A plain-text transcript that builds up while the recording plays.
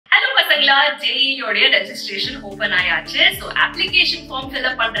பாத்தீங்களா JEE உடைய registration open ஆயாச்சு. So application form fill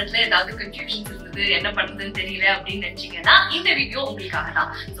up பண்றதுல ஏதாவது கன்ஃபியூஷன்ஸ் இருந்தது, என்ன பண்றதுன்னு தெரியல அப்படின்னு நினைச்சீங்கன்னா இந்த வீடியோ உங்களுக்காக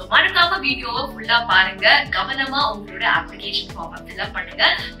தான். சோ மறக்காம வீடியோவை ஃபுல்லா பாருங்க, கவனமா உங்களோட அப்ளிகேஷன் ஃபார்மை ஃபில் அப் பண்ணுங்க.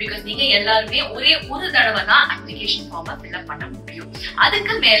 பிகாஸ் நீங்க எல்லாருமே ஒரே ஒரு தடவை தான் அப்ளிகேஷன் ஃபார்மை ஃபில் அப் பண்ண முடியும்.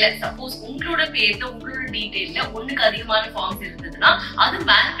 அதுக்கு மேல சப்போஸ் உங்களோட பேர்ல உங்களோட டீடைல்ல ஒண்ணுக்கு அதிகமான ஃபார்ம்ஸ் இருந்ததுன்னா அது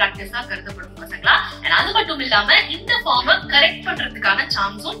மேல் பிராக்டிஸா கருதப்படும் பசங்களா. அது மட்டும் இல்லாம இந்த ஃபார்மை கரெக்ட் பண்றதுக்கான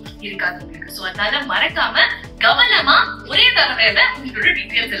சான்ஸும் இருக்காது உங்களுக்கு. சோ அதனால மறக்காம கவனமா ஒரே தடவையில உங்களோட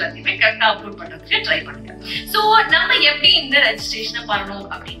டீடைல்ஸ் எல்லாத்தையுமே கரெக்டா அப்லோட் பண்றதுக்கு ட்ரை பண்ணுங்க. சோ நம்ம எப்படி இந்த ரெஜிஸ்ட்ரேஷன் பண்ணணும்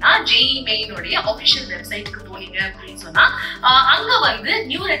அப்படின்னா JEE மெயினுடைய ஆஃபிஷியல் வெப்சைட்க்கு போனீங்க அப்படின்னு சொன்னா அங்க வந்து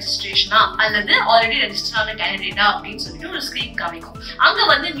நியூ ரெஜிஸ்ட்ரேஷனா அல்லது ஆல்ரெடி ரெஜிஸ்டர் ஆன கேண்டிடேட்டா அப்படின்னு சொல்லிட்டு ஒரு ஸ்கிரீன் காமிக்கும். அங்க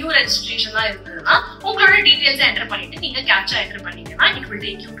வந்து நியூ ரெஜிஸ்ட்ரேஷனா இருந்ததுன்னா உங்களோட டீடைல்ஸ் என்டர் பண்ணிட்டு நீங்க கேப்சா என்டர் பண்ணீங்கன்னா it will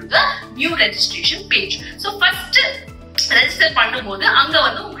take you to the new registration page. So first register பண்ணும்போது அங்க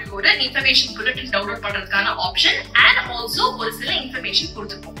வந்து உங்களுக்கு ஒரு இன்ஃபர்மேஷன் புல்லட்டின் டவுன்லோட் பண்றதுக்கான ஆப்ஷன் அண்ட் ஆல்சோ ஒரு சில இன்ஃபர்மேஷன்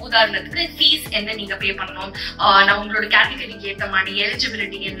கொடுத்துருக்கோம். உதாரணத்துக்கு ஃபீஸ் என்ன நீங்க பே பண்ணணும், நான் உங்களோட கேட்டகரிக்கு ஏற்ற மாதிரி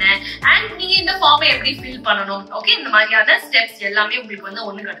எலிஜிபிலிட்டி என்ன, அண்ட் நீங்க இந்த ஃபார்மை எப்படி ஃபில் பண்ணணும், ஓகே, இந்த மாதிரியான ஸ்டெப்ஸ் எல்லாமே உங்களுக்கு வந்து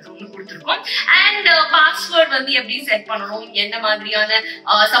ஒண்ணுக்கு அடுத்து ஒண்ணு கொடுத்துருக்கோம். அண்ட் பாஸ்வேர்ட் வந்து எப்படி செட் பண்ணணும், என்ன மாதிரியான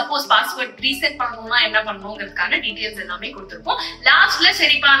சப்போஸ் பாஸ்வேர்ட் ரீசெட் பண்ணணும்னா என்ன பண்ணணுங்கிறதுக்கான டீடைல்ஸ் எல்லாமே கொடுத்துருக்கோம். லாஸ்ட்ல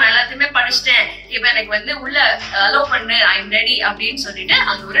சரிப்பா நான் எல்லாத்தையுமே படிச்சுட்டேன், இப்ப எனக்கு வந்து உள்ள அலோவ் பண்ணு, ஐ எம் ரெடி அப்படின்னு சொல்லிட்டு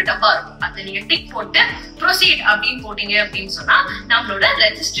அங்க ஒரு டப்பா இருக்கும். அதை நீங்க டிக் போட்டு ப்ரொசீட் அப்படின்னு போட்டீங்க அப்படின்னு சொன்னா நம்மளோட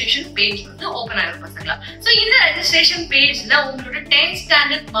ரெஜிஸ்ட்ரேஷன் பேஜ் வந்து ஓபன் ஆயிரும் பசங்களா. சோ இந்த ரெஜிஸ்ட்ரேஷன் பேஜ்ல உங்களோட 10th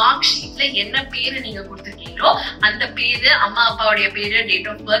ஸ்டாண்டர்ட் மார்க் ஷீட்ல என்ன பேரு நீங்க கொடுத்துருக்கீங்களோ அந்த பேரு, அம்மா அப்பாவுடைய பேரு, டேட்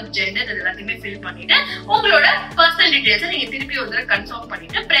ஆஃப் பர்த், ஜெண்டர், இது எல்லாத்தையுமே ஃபில் பண்ணிட்டு உங்களோட பர்சனல் டீடைல்ஸ் நீங்க திருப்பி ஒரு தடவை கன்ஃபார்ம்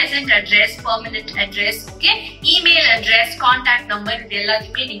பண்ணிட்டு present address, permanent address, okay, email address, contact number, இது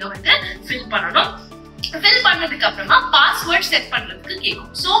எல்லாத்தையுமே நீங்க வந்து ஃபில் பண்ணணும். ஃபில் பண்ணதுக்கு அப்புறமா பாஸ்வேர்ட் செட் பண்றதுக்கு கேக்கும்.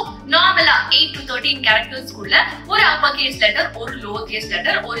 சோ நார்மலா 8 to 13 கேரக்டர்ஸ் குள்ள ஒரு அப்பர் கேஸ் லெட்டர், ஒரு லோவர் கேஸ்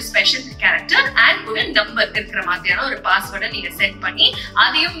லெட்டர், ஒரு ஸ்பெஷல் கேரக்டர் அண்ட் ஒரு நம்பர் இருக்கிற மாதிரியான ஒரு பாஸ்வேர்டை நீங்க செட் பண்ணி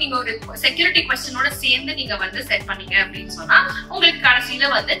அதையும் நீங்க ஒரு செக்யூரிட்டி கொஸ்டினோட சேர்ந்து நீங்க வந்து செட் பண்ணீங்க அப்படின்னு சொன்னா உங்களுக்கு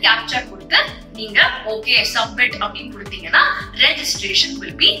கடைசியில வந்து கேப்சர் கொடுத்து நீங்க ஓகே சப்மிட் அப்படின்னு கொடுத்தீங்கன்னா registration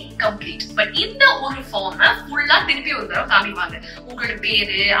will be complete. But இந்த ஒரு ஃபார்மை ஃபுல்லா திருப்பி ஒரு தடவை காமிப்பாங்க. உங்களோட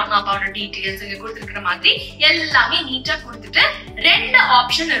பேரு, அம்மா அப்பாவோட டீடைல்ஸ் இங்க கொடுத்துருக்கிற மாதிரி எல்லாமே நீட்டா கொடுத்துட்டு 2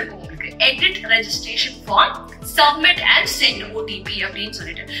 ஆப்ஷன் இருக்கும் உங்களுக்கு, edit registration form, submit and send OTP அப்படின்னு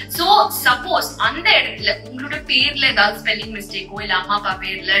சொல்லிட்டு. சோ சப்போஸ் அந்த இடத்துல உங்களோட பேர்ல ஏதாவது ஸ்பெல்லிங் மிஸ்டேக்கோ இல்ல அம்மா அப்பா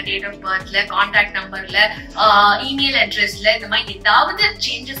பேர்ல, டேட் ஆஃப் பர்த்ல, கான்டாக்ட் நம்பர்ல, இமெயில் அட்ரஸ்ல இந்த மாதிரி ஏதாவது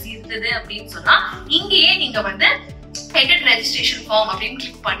சேஞ்சஸ் இருந்தது அப்படின்னு சொன்னா இங்கேயே நீங்க வந்து எடிட் ரெஜிஸ்ட்ரேஷன் ஃபார்ம் அப்படின்னு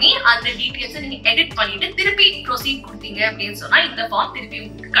கிளிக் பண்ணி அந்த டீடைல்ஸ் நீங்க எடிட் பண்ணிட்டு திருப்பி ப்ரொசீட் கொடுத்தீங்க அப்படின்னு சொன்னா இந்த ஃபார்ம் திருப்பி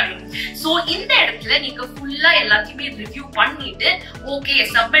உங்களுக்கு கிடைக்கும். சோ இந்த இடத்துல நீங்க ஃபுல்லா எல்லாத்தையுமே ரிவ்யூ பண்ணிட்டு ஓகே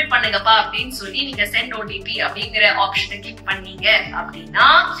சப்மிட் பண்ணுங்கப்பா அப்படின்னு சொல்லி நீங்க சென்ட் OTP அப்படிங்கிற ஆப்ஷனை கிளிக் பண்ணீங்க அப்படின்னா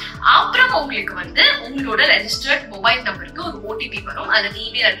அப்புறம் உங்களுக்கு வந்து உங்களோட ரெஜிஸ்டர்ட் மொபைல் நம்பருக்கு ஒரு OTP வரும், அல்லது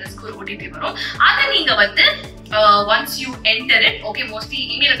இமெயில் அட்ரஸ்க்கு ஒரு OTP வரும். அதை நீங்க வந்து once you enter it, okay, mostly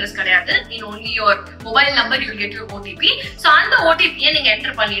email address கிடையாது, in only your mobile number you will get your OTP. so அந்த OTP நீங்க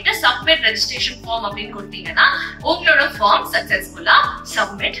enter பண்ணிட்டு submit registration form அப்படின்னு கொடுத்தீங்கன்னா உங்களோட form successfully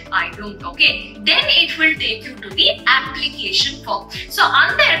submit ஆயிடும். okay, then it will take you to the application form. so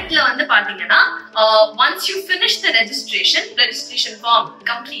அந்த இடத்துல வந்து பாத்தீங்கன்னா once you finish the registration form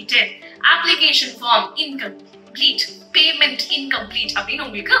completed, application form incomplete, payment incomplete அப்படின்னு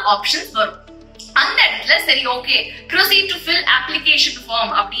உங்களுக்கு ஆப்ஷன்ஸ் வரும். அந்த இடத்துல சரி okay proceed to fill application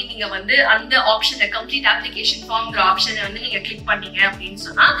form அப்படின்னு நீங்க வந்து அந்த ஆப்ஷனை கம்ப்ளீட் அப்ளிகேஷன் ஃபார்ம்ங்கிற ஆப்ஷனை வந்து நீங்க கிளிக் பண்ணீங்க அப்படின்னு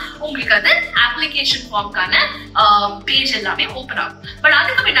சொன்னா உங்களுக்கு அது அப்ளிகேஷன் ஃபார்ம்கான பேஜ் எல்லாமே ஓபன் ஆகும். பட்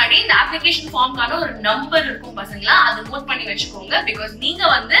அதுக்கு பின்னாடி இந்த அப்ளிகேஷன் ஃபார்ம்கான ஒரு நம்பர் இருக்கும் பசங்களா, அதை நோட் பண்ணி வச்சுக்கோங்க. பிகாஸ் நீங்க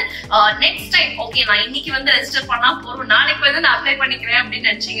வந்து நெக்ஸ்ட் டைம் ஓகே நான் இன்னைக்கு வந்து ரெஜிஸ்டர் பண்ணா போறோம், நாளைக்கு வந்து நான் அப்ளை பண்ணிக்கிறேன் அப்படின்னு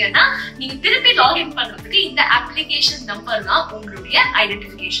நினைச்சீங்கன்னா நீங்க திருப்பி லாகின் பண்றதுக்கு இந்த அப்ளிகேஷன் நம்பர் தான் உங்களுடைய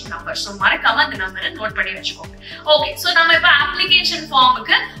ஐடென்டிபிகேஷன் நம்பர். ஸோ மறக்காம அந்த நம்பரை நோட் பண்ணி வச்சுக்கோங்க. ஓகே, சோ நம்ம இப்ப அப்ளிகேஷன்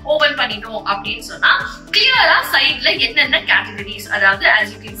ஃபார்முக்கு ஓபன் பண்ணிட்டோம் அப்படின்னு சொன்னா கிளியரா சைட்ல என்னென்ன கேட்டகரிஸ், அதாவது as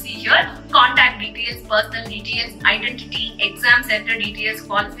you can see here, contact details, personal details, identity, exam center details,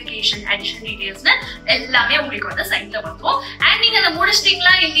 qualification, additional details எல்லாமே உங்களுக்கு வந்து சைட்ல வந்துரும். அண்ட் நீங்க அதை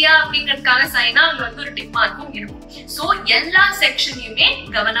முடிச்சிட்டீங்களா இல்லையா அப்படிங்கிறதுக்கான சைனா அங்க வந்து ஒரு டிக் மார்க்கும் இருக்கும். சோ எல்லா செக்ஷனையுமே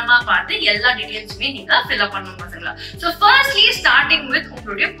கவனமா பார்த்து எல்லா டீடைல்ஸுமே நீங்க ஃபில் அப் பண்ணணும் பசங்களா. சோ ஃபர்ஸ்ட்லி ஸ்டார்டிங் வித்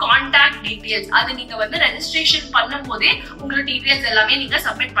உங்களுடைய கான்டாக்ட் டீடைல்ஸ், அது நீங்க வந்து ரெஜிஸ்ட்ரேஷன் பண்ணும் போதே உங்களோட டீடைல்ஸ் எல்லாமே நீங்க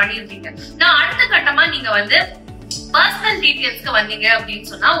சப்மிட் பண்ணிருக்கீங்க. நான் அடுத்த கட்டமா நீங்க வந்து பர்சனல் டீடைல்ஸ்க்கு வந்தீங்க அப்படின்னு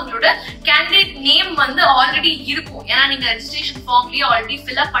சொன்னா உங்களோட கேண்டிடேட் நேம் வந்து ஆல்ரெடி இருக்கும். ஏன்னா நீங்க ரெஜிஸ்ட்ரேஷன் ஃபார்ம்லயே ஆல்ரெடி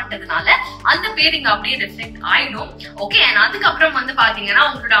ஃபில் அப் பண்றதுனால அந்த பேர் இங்க அப்படியே ரிஃப்ளெக்ட் ஆயிடும். ஓகே, அண்ட் அதுக்கப்புறம் வந்து பாத்தீங்கன்னா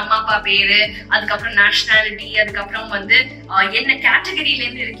உங்களோட அம்மா அப்பா பேரு, அதுக்கப்புறம் நேஷனாலிட்டி, அதுக்கப்புறம் வந்து என்ன கேட்டகரியில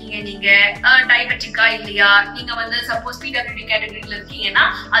இருந்து இருக்கீங்க, நீங்க டயபெட்டிக்கா இல்லையா, நீங்க வந்து சப்போஸ் பிடபிள்யூடி கேட்டகரியில இருக்கீங்கன்னா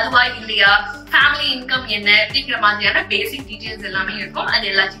அதுவா இல்லையா, ஃபேமிலி இன்கம் என்ன அப்படிங்கிற மாதிரியான பேசிக் டீடைல்ஸ் எல்லாமே இருக்கும். அது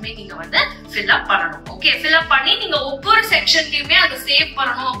எல்லாத்தையுமே நீங்க வந்து ஃபில் அப் பண்ணணும். ஓகே, ஃபில் அப் பண்ணி நீங்க ஒவ்வொரு செக்ஷன்லயுமே அதை சேவ்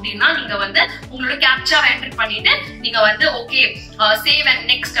பண்ணணும் அப்படின்னா நீங்க வந்து உங்களோட கேப்சாவை என்டர் பண்ணிட்டு நீங்க வந்து ஓகே சேவ் அண்ட்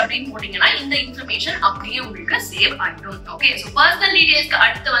நெக்ஸ்ட் அப்படின்னு போட்டீங்கன்னா இந்த இன்ஃபர்மேஷன் அப்படியே உங்களுக்கு சேவ் ஆயிடும். ஓகே, சோ பர்சனல் டீடைல்ஸ்க்கு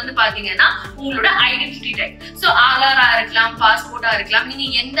அடுத்து வந்து பாத்தீங்கன்னா உங்களோட ஐடென்டிட்டி டைப். சோ ஆதாரா இருக்கலாம், பாஸ்போர்ட்டா இருக்கலாம், நீங்க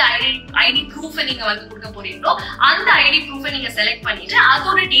எந்த ஐடி ப்ரூஃப் நீங்க வந்து கொடுக்க போறீங்களோ அந்த ஐடி ப்ரூஃப் நீங்க செலக்ட் பண்ணிட்டு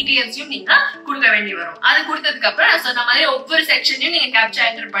அதோட டீடைல்ஸையும் நீங்க கொடுக்க வேண்டி வரும். அது கொடுத்ததுக்கு அப்புறம் சொன்ன மாதிரி ஒவ்வொரு செக்ஷனையும் நீங்க கேப்சா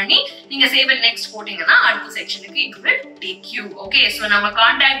என்டர் பண்ணி நீங்க சேவ் அண்ட் நெக்ஸ்ட் போட்டீங்கன்னா அடுத்த செக்ஷனுக்கு it will take you. Okay, so நம்ம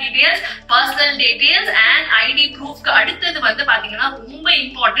contact details, personal details and IT ப்ரூஃப்க்கு அடுத்தது வந்து பாத்தீங்கன்னா ரொம்ப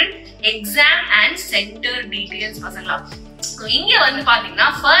important exam and centre details பசங்களா. இங்க வந்து பாத்தீங்கன்னா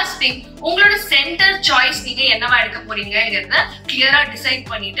ஃபர்ஸ்ட் திங் உங்களோட சென்டர் சாய்ஸ் நீங்க என்னவா எடுக்க போறீங்கிறத கிளியரா டிசைட்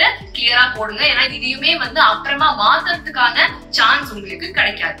பண்ணிட்டு கிளியரா போடுங்க. ஏன்னா இதையுமே வந்து அப்புறமா மாத்துறதுக்கான சான்ஸ் உங்களுக்கு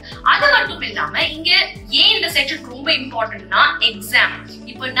கிடைக்காது. அது மட்டும் இல்லாம இங்க ஏன் இந்த செக்ஷன் ரொம்ப இம்பார்ட்டன்ட்னா எக்ஸாம்.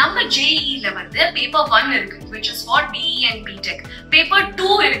 இப்போ நம்ம JEE ல வந்து பேப்பர் 1 இருக்கு which is for BE and BTech, paper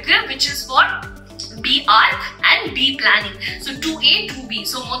 2 இருக்கு which is for BR and B planning. So 2A 2B.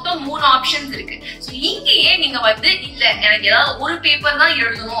 So மொத்தம் 3 ஆப்ஷன்ஸ் இருக்கு. So இங்கேயே நீங்க வந்து இல்ல எனக்கு ஏதாவது ஒரு பேப்பர் தான்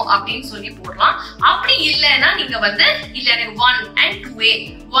எழுதணும் அப்படின்னு சொல்லி போடலாம். அப்படி இல்லைன்னா நீங்க வந்து இல்ல எனக்கு 1 and 2A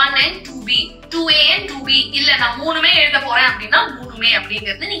 1 and 2B 2A and 2B இல்ல நான் 3மே எழுத போறேன் அப்படின்னா 3மே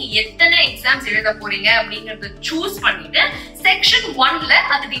அப்படிங்கிறது நீங்க எத்தனை எக்ஸாம்ஸ் எழுத போறீங்க அப்படிங்கறத சூஸ் பண்ணிட்டு செக்ஷன் 1ல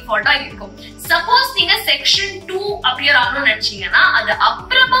அது டிஃபால்ட்டா இருக்கும். சப்போஸ் நீங்க செக்ஷன் 2 அப்பியர் ஆகணும்னு நினைச்சீங்கன்னா அது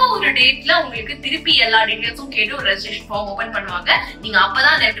அப்புறமா ஒரு டேட்ல உங்களுக்கு திருப்பி எல்லா டீடைல்ஸும் கேட்டு ஒரு ரெஜிஸ்ட்ரேஷன் ஃபார்ம் ஓபன் பண்ணுவாங்க. நீங்க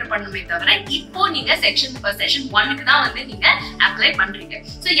அப்பதான் அதை என்டர் பண்ணுமே தவிர இப்போ நீங்க செக்ஷன் 1க்கு தான் வந்து நீங்க அப்ளை பண்றீங்க.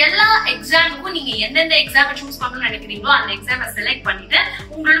 சோ எல்லா எக்ஸாமுக்கும் நீங்க எந்தெந்த எக்ஸாம் சூஸ் பண்ணணும்னு நினைக்கிறீங்களோ அந்த எக்ஸாமை செலக்ட் பண்ணிட்டு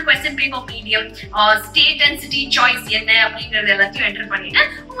உங்களோட question paper medium, state and city choice என்ன அப்படிங்கறது எல்லாத்தையும் என்டர் பண்ணிட்டு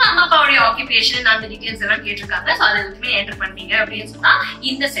உங்க அம்மா அப்பாவுடைய ஆக்குபேஷன் அந்த டீடைல்ஸ் எல்லாம் கேட்டிருக்காங்க. சோ அது எல்லாமே என்டர் பண்ணீங்க அப்படின்னு சொன்னா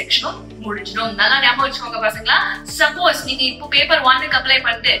இந்த செக்ஷனும் முடிஞ்சிடும். நல்லா ஞாபகம் வச்சுக்கோங்க பசங்களா. சப்போஸ் நீங்க இப்போ பேப்பர் 1க்கு அப்ளை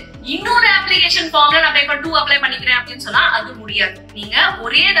பண்ணிட்டு இன்னொரு அப்ளிகேஷன் ஃபார்ம்ல நான் பேப்பர் 2 அப்ளை பண்ணிக்கிறேன் அப்படின்னு சொன்னா அது முடியாது. நீங்க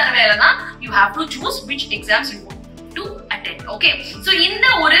ஒரே தடவையில தான் you have to choose which exams you want to attend. Okay, so இந்த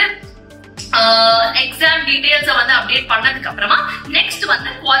ஒரு எக்ஸாம் டீடைல்ஸ் வந்து அப்டேட் பண்ணதுக்கு அப்புறமா நெக்ஸ்ட் வந்து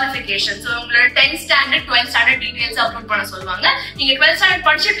குவாலிஃபிகேஷன். சோ உங்களோட 10th standard 12th standard details upload பண்ண சொல்லுவாங்க. நீங்க 12th ஸ்டாண்டர்ட்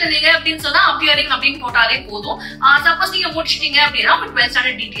படிச்சிட்டு இருந்தீங்க அப்படின்னு சொன்னா அப்பியரிங் அப்படின்னு போட்டாலே போதும். சப்போஸ் நீங்க முடிச்சிட்டீங்க அப்படின்னா உங்க 12th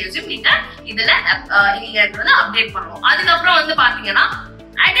ஸ்டாண்டர்ட் டீடைல்ஸும் நீங்க இதுல நீங்க வந்து அப்டேட் பண்ணணும். அதுக்கப்புறம் வந்து பாத்தீங்கன்னா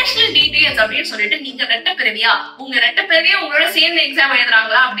அடிஷனல் டீடைல்ஸ் அப்படின்னு சொல்லிட்டு நீங்க ரெட்டப்பிறவியா உங்க ரெட்டப்பிறவியா உங்களோட சேர்ந்து எக்ஸாம்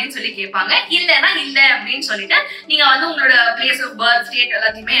எழுதுறாங்களா அப்படின்னு சொல்லி கேட்பாங்க. இல்லன்னா இல்ல அப்படின்னு சொல்லிட்டு நீங்க வந்து உங்களோட பிளேஸ் ஆஃப் பர்த், ஸ்டேட்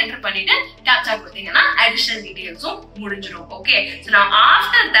எல்லாத்தையுமே என்டர் பண்ணிட்டு கேப்சா கொடுத்தீங்கன்னா அடிஷனல் டீடைல்ஸும் முடிஞ்சிடும். ஓகே, சோ நான்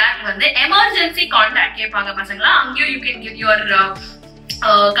ஆஃப்டர் தட் வந்து எமர்ஜென்சி கான்டாக்ட் கேட்பாங்க பசங்களா. அங்கேயும் you can give your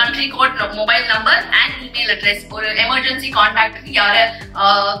country code, mobile number and email address. ஒரு எமர்ஜென்சி கான்டாக்ட்க்கு யார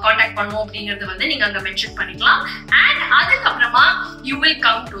கான்டாக்ட் பண்ணனும் அப்படிங்கறது வந்து நீங்க அங்க மென்ஷன் பண்ணிக்கலாம். அண்ட் அதுக்கப்புறமா you will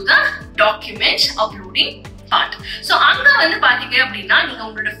come to the document uploading part. So அங்க வந்து பாத்தீங்க அப்படின்னா நீங்க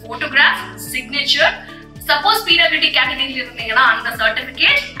உங்களோட போட்டோகிராஃப், சிக்னேச்சர், சப்போஸ் பிடபிள்யூடி கேட்டகரியில இருந்தீங்கன்னா அந்த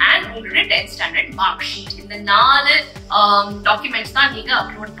சர்டிபிகேட் அண்ட் உங்களோட 10th ஸ்டாண்டர்ட் மார்க் ஷீட், இந்த 4 டாக்குமெண்ட்ஸ் தான் நீங்க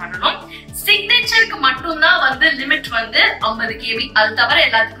அப்லோட் பண்ணணும். சிக்னேச்சருக்கு மட்டும் தான் வந்து லிமிட் வந்து 50 KB. அது தவிர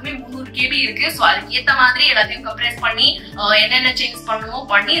எல்லாத்துக்குமே 300 KB இருக்கு. சோ அதுக்கு ஏத்த மாதிரி எல்லாத்தையும் கம்ப்ரஸ் பண்ணி என்னென்ன சேஞ்ச் பண்ணணுமோ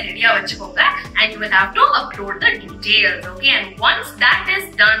பண்ணி ரெடியா வச்சுக்கோங்க. and you will have to upload the details. Okay, and once that is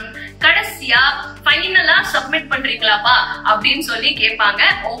done கடைசியா ஃபைனலா சப்மிட் பண்றீங்களாப்பா அப்படின்னு சொல்லி கேட்பாங்க.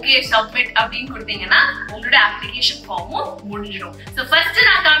 ஓகே சப்மிட் அப்படின்னு கொடுத்தீங்கன்னா உங்களோட அப்ளிகேஷன் ஃபார்மும் முடிஞ்சிடும். சோ ஃபர்ஸ்ட்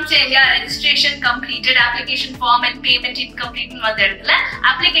நான் காமிச்சேன் இல்லையா, registration completed, application form and payment incomplete வந்த இடத்துல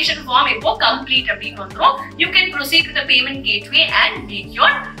அப்ளிகேஷன் ஃபார்ம் இப்போ கம்ப்ளீட் அப்படின்னு வந்துரும். You can proceed to the payment gateway and make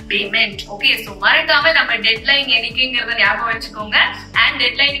your payment. Okay, so மறக்காம நம்ம டெட்லைன் என்னைக்குங்கிறத ஞாபகம் வச்சுக்கோங்க. அண்ட்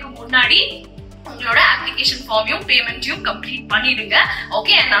டெட்லைனுக்கு முன்னாடி உங்களோட அப்ளிகேஷன் ஃபார்மையும் பேமெண்ட்டையும் கம்ப்ளீட் பண்ணிடுங்க.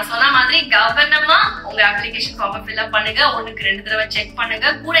 ஓகே, நான் சொன்ன மாதிரி கவனமா உங்க அப்ளிகேஷன் ஃபார்மை ஃபில் அப் பண்ணுங்க. 1க்கு 2 தடவை செக்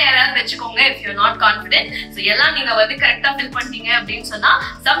பண்ணுங்க. கூட யாராவது வச்சுக்கோங்க if you are not confident. So எல்லாம் நீங்க வந்து கரெக்ட்டா ஃபில் பண்ணீங்க அப்படின்னு சொன்னா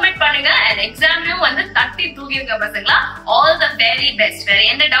சப்மிட் பண்ணுங்க. அண்ட் எக்ஸாம்லயும் வந்து தட்டி தூக்கிடுங்க பசங்களா. All the very best. வேற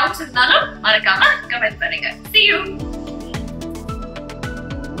எந்த டவுட்ஸ் இருந்தாலும் மறக்காம கமெண்ட் பண்ணுங்க. see you.